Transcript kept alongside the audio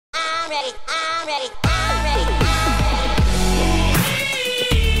Right,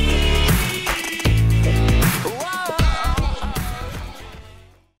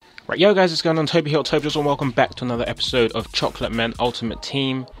 yo guys, what's going on? Toby here, Toby's, and welcome back to another episode of Chocolatemen Ultimate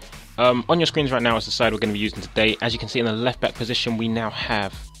Team. On your screens right now is the side we're going to be using today. As you can see in the left back position, we now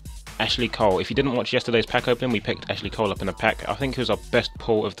have Ashley Cole. If you didn't watch yesterday's pack opening, we picked Ashley Cole up in a pack. I think he was our best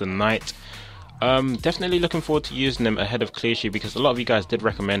pull of the night. Definitely looking forward to using him ahead of Clichy because a lot of you guys did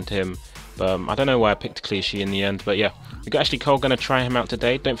recommend him. I don't know why I picked Clichy in the end, but yeah, we got Ashley Cole, going to try him out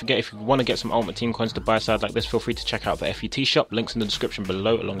today. Don't forget, if you want to get some Ultimate Team coins to buy side like this, feel free to check out the FUTshop. Links in the description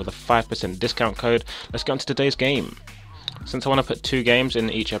below, along with a 5% discount code. Let's get on to today's game. Since I want to put 2 games in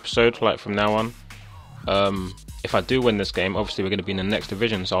each episode, like from now on, if I do win this game, obviously we're going to be in the next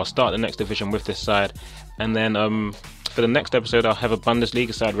division, so I'll start the next division with this side, and then for the next episode I'll have a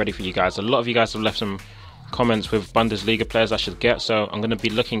Bundesliga side ready for you guys. A lot of you guys have left some comments with Bundesliga players I should get, so I'm going to be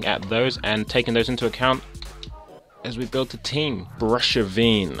looking at those and taking those into account as we build the team.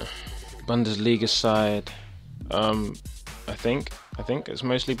 Brushavine, Bundesliga side, I think it's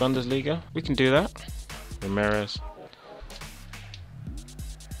mostly Bundesliga. We can do that. Ramirez.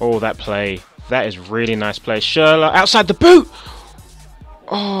 Oh, that play. That is really nice play. Schürrle outside the boot!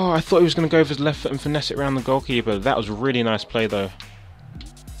 Oh, I thought he was going to go with his left foot and finesse it around the goalkeeper. That was really nice play though.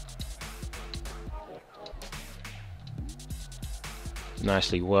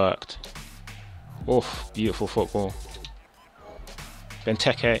 Nicely worked. Oof, beautiful football.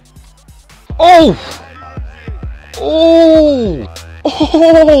 Benteke. Oh! Oh!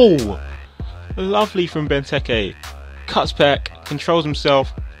 Oh! Lovely from Benteke. Cuts back, controls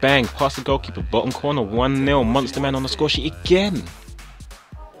himself, bang, past the goalkeeper, bottom corner, 1-0. Monster man on the score sheet again.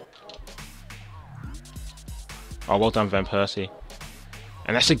 Oh, well done, Van Persie.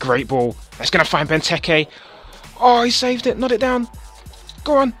 And that's a great ball. That's going to find Benteke. Oh, he saved it, not it down.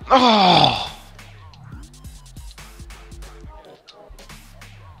 Go on. Oh!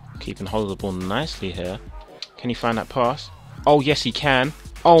 Keeping hold of the ball nicely here. Can he find that pass? Oh, yes, he can.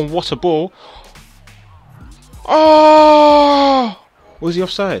 Oh, what a ball. Oh! Was he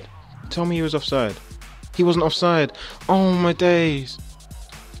offside? Tell me he was offside. He wasn't offside. Oh, my days.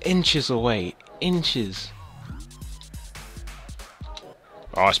 Inches away. Inches.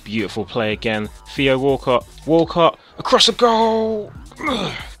 Oh, it's beautiful play again. Theo Walcott. Walcott. Across the goal.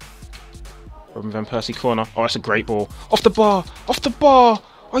 Ugh. Robin Van Persie corner. Oh, that's a great ball. Off the bar. Off the bar.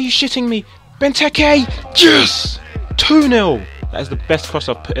 Are you shitting me? Benteke. Yes! 2-0. That is the best cross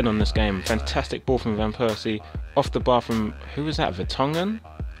I've put in on this game. Fantastic ball from Van Persie. Off the bar from... who was that? Vertonghen?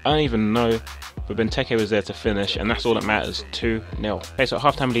 I don't even know. But Benteke was there to finish, and that's all that matters. 2-0. Okay, so at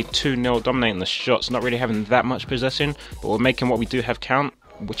halftime we lead 2-0, dominating the shots, not really having that much possession, but we're making what we do have count,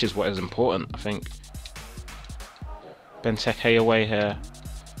 which is what is important, I think. Benteke away here.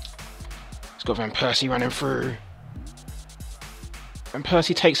 He's got Van Persie running through. Van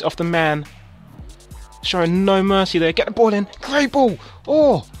Persie takes it off the man. Showing no mercy there. Get the ball in. Great ball.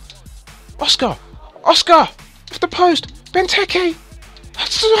 Oh! Oscar! Oscar! Off the post! Benteke!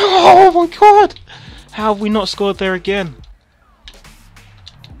 Oh my god! How have we not scored there again?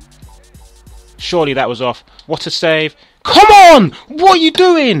 Surely that was off. What a save. Come on! What are you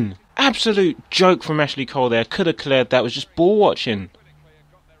doing? Absolute joke from Ashley Cole there. Could have cleared that. Was just ball watching.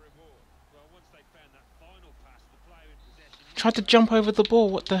 Tried to jump over the ball.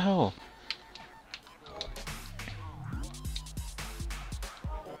 What the hell?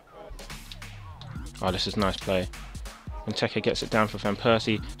 Oh, this is nice play. Benteke gets it down for Van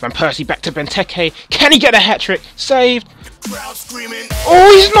Persie. Van Persie back to Benteke. Can he get a hat-trick? Saved.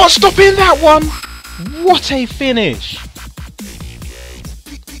 Oh, he's not stopping that one. What a finish.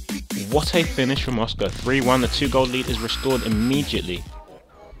 What a finish from Oscar. 3-1. The 2-goal lead is restored immediately.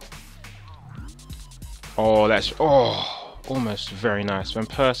 Oh, that's... oh, almost very nice. Van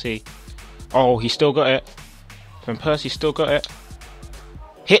Persie. Oh, he still got it. Van Persie still got it.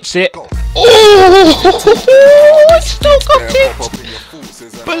 Hits it. Oh! I still got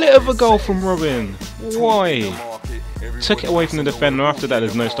it! Bullet of a goal from Robin. Why? Took it away from the defender. After that,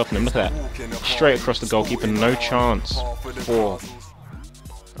 there's no stopping him. Look at that. Straight across the goalkeeper. No chance. 4.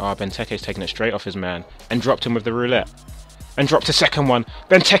 Oh, Benteke's taking it straight off his man. And dropped him with the roulette. And dropped a second one.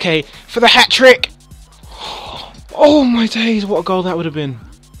 Benteke for the hat-trick! Oh my days, what a goal that would have been.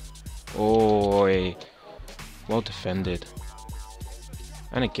 Oi. Well defended.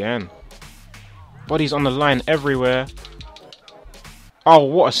 And again. Bodies on the line everywhere. Oh,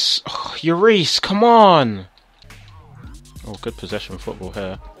 what a... oh, Lloris, come on! Oh, good possession football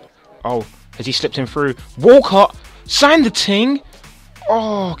here. Oh, has he slipped him through? Walcott! Sign the ting!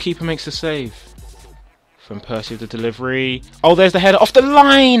 Oh, keeper makes the save. Van Persie with the delivery. Oh, there's the header off the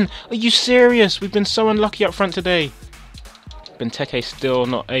line! Are you serious? We've been so unlucky up front today. Benteke still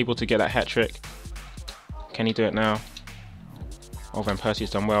not able to get that hat-trick. Can he do it now? Oh, Van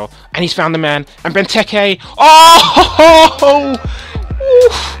Persie's done well. And he's found the man. And Benteke. Oh!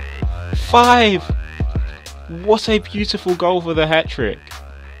 Oof. 5. What a beautiful goal for the hat-trick.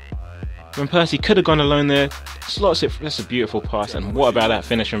 Van Persie could have gone alone there. Slots it. That's a beautiful pass. And what about that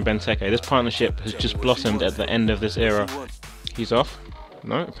finish from Benteke? This partnership has just blossomed at the end of this era. He's off.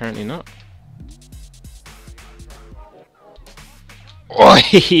 No, apparently not.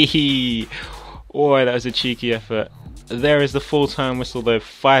 Oi! Oi, that was a cheeky effort. There is the full-time whistle though.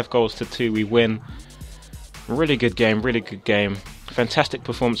 5-2. We win. Really good game, really good game. Fantastic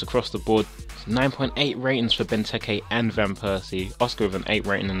performance across the board. 9.8 ratings for Benteke and Van Persie. Oscar with an 8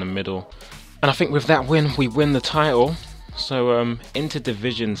 rating in the middle. And I think with that win, we win the title. So into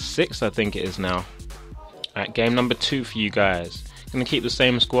Division 6, I think it is now. Alright, game number 2 for you guys. Gonna keep the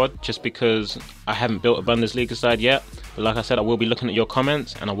same squad just because I haven't built a Bundesliga side yet. But like I said, I will be looking at your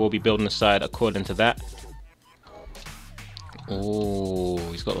comments and I will be building a side according to that. Oh,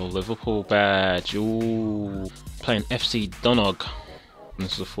 he's got the Liverpool badge. Ooh, playing FC Donog.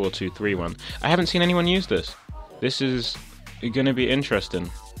 This is a 4-2-3 one. I haven't seen anyone use this. This is going to be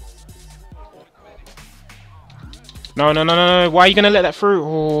interesting. No, no, no, no, no. Why are you going to let that through?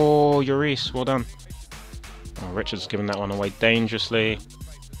 Oh, Lloris, well done. Oh, Richard's giving that one away dangerously.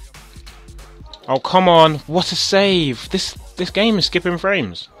 Oh, come on. What a save. This game is skipping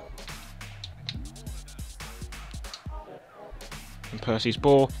frames. And Persie's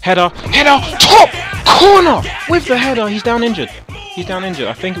ball. Header. Header. Top corner. With the header. He's down injured. He's down injured.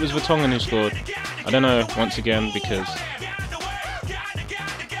 I think it was Vertonghen who scored. I don't know, once again, because...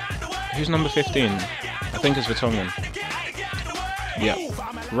 Who's number 15? I think it's Vertonghen.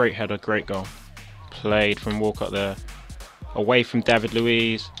 Yep. Great header. Great goal. Played from Walcott there. Away from David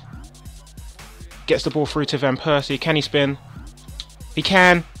Luiz. Gets the ball through to Van Persie. Can he spin? He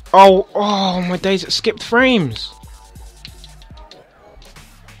can. Oh, oh my days, it skipped frames.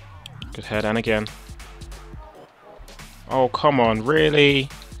 Good head, and again. Oh, come on, really?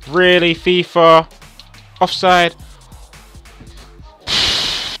 Really, FIFA? Offside?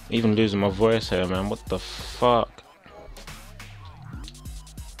 Even losing my voice here, man. What the fuck?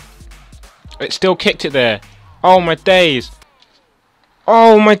 It still kicked it there. Oh, my days.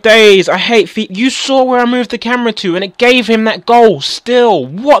 Oh, my days. I hate FIFA. You saw where I moved the camera to, and it gave him that goal still.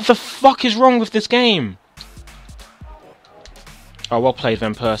 What the fuck is wrong with this game? Oh, well played,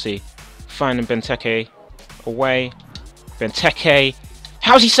 Van Persie. Finding Benteke. Away. Benteke.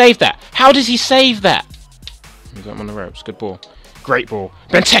 How does he save that? How does he save that? He got him on the ropes. Good ball. Great ball.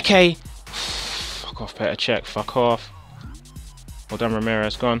 Benteke. Fuck off, Petr Cech. Fuck off. Well done,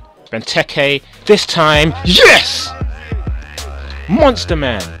 Ramirez. Gone. Benteke. This time. Yes! Monster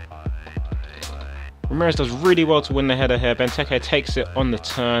man. Ramirez does really well to win the header here. Benteke takes it on the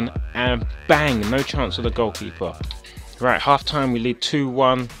turn. And bang. No chance for the goalkeeper. Right, half time. We lead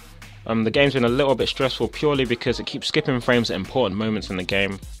 2-1. The game's been a little bit stressful purely because it keeps skipping frames at important moments in the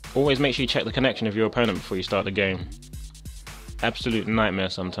game. Always make sure you check the connection of your opponent before you start the game. Absolute nightmare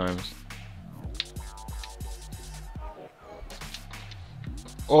sometimes.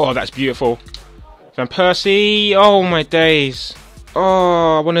 Oh, that's beautiful. Van Persie. Oh, my days.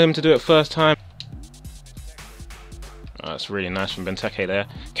 Oh, I wanted him to do it first time. Oh, that's really nice from Benteke there.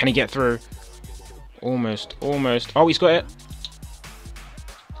 Can he get through? Almost, almost. Oh, he's got it.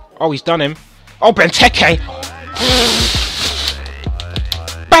 Oh, he's done him. Oh, Benteke!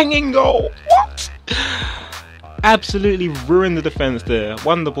 Banging goal! What? Absolutely ruined the defence there.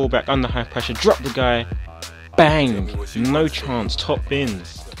 Won the ball back under high pressure. Dropped the guy. Bang! No chance. Top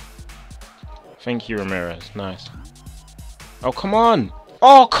bins. Thank you, Ramirez. Nice. Oh, come on!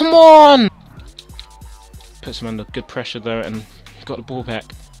 Oh, come on! Puts him under good pressure though and got the ball back.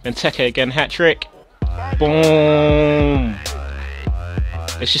 Benteke again. Hat-trick. Boom!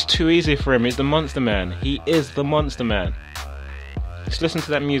 It's just too easy for him. He's the monster man. He is the monster man. Just listen to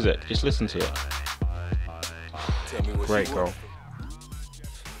that music. Just listen to it. Great goal.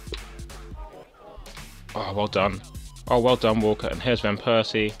 Oh, well done. Oh, well done, Walker. And here's Van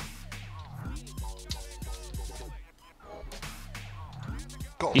Persie.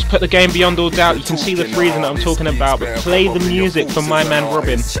 He's put the game beyond all doubt. You can see the freezing that I'm talking about. But play the music for my man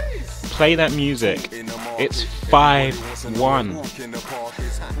Robin. Play that music. It's 5-1.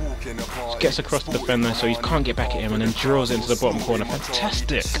 Gets across the defender so he can't get back at him and then drills into the bottom corner.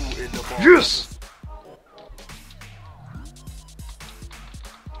 Fantastic! Yes!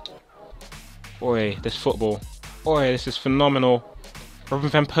 Oi, this football. Oi, this is phenomenal. Robin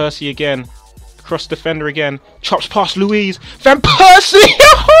Van Persie again. across defender again. Chops past Louise. Van Persie!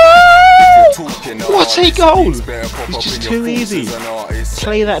 What a goal! It's just too easy.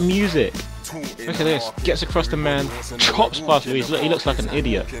 Play that music. Look at this. Gets across the man. Chops past Louise. Look, he looks like an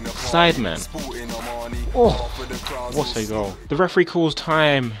idiot. Sideman. Oh, what a goal. The referee calls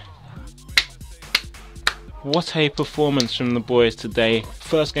time. What a performance from the boys today.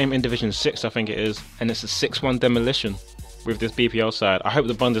 First game in Division 6, I think it is. And it's a 6-1 demolition with this BPL side. I hope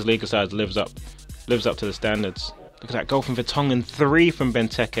the Bundesliga side lives up to the standards. Look at that goal from Vertonghen. 3 from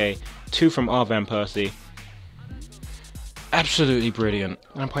Benteke. 2 from R. Van Persie. Absolutely brilliant.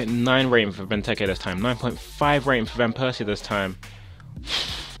 9.9 rating for Benteke this time. 9.5 rating for Van Persie this time.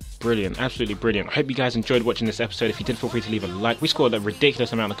 Brilliant, absolutely brilliant. I hope you guys enjoyed watching this episode. If you did, feel free to leave a like. We scored a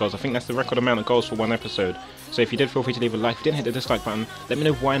ridiculous amount of goals. I think that's the record amount of goals for one episode. So if you did, feel free to leave a like. If you didn't hit the dislike button, let me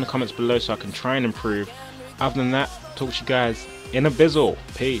know why in the comments below so I can try and improve. Other than that, talk to you guys in a bizzle.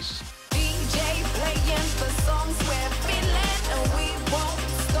 Peace.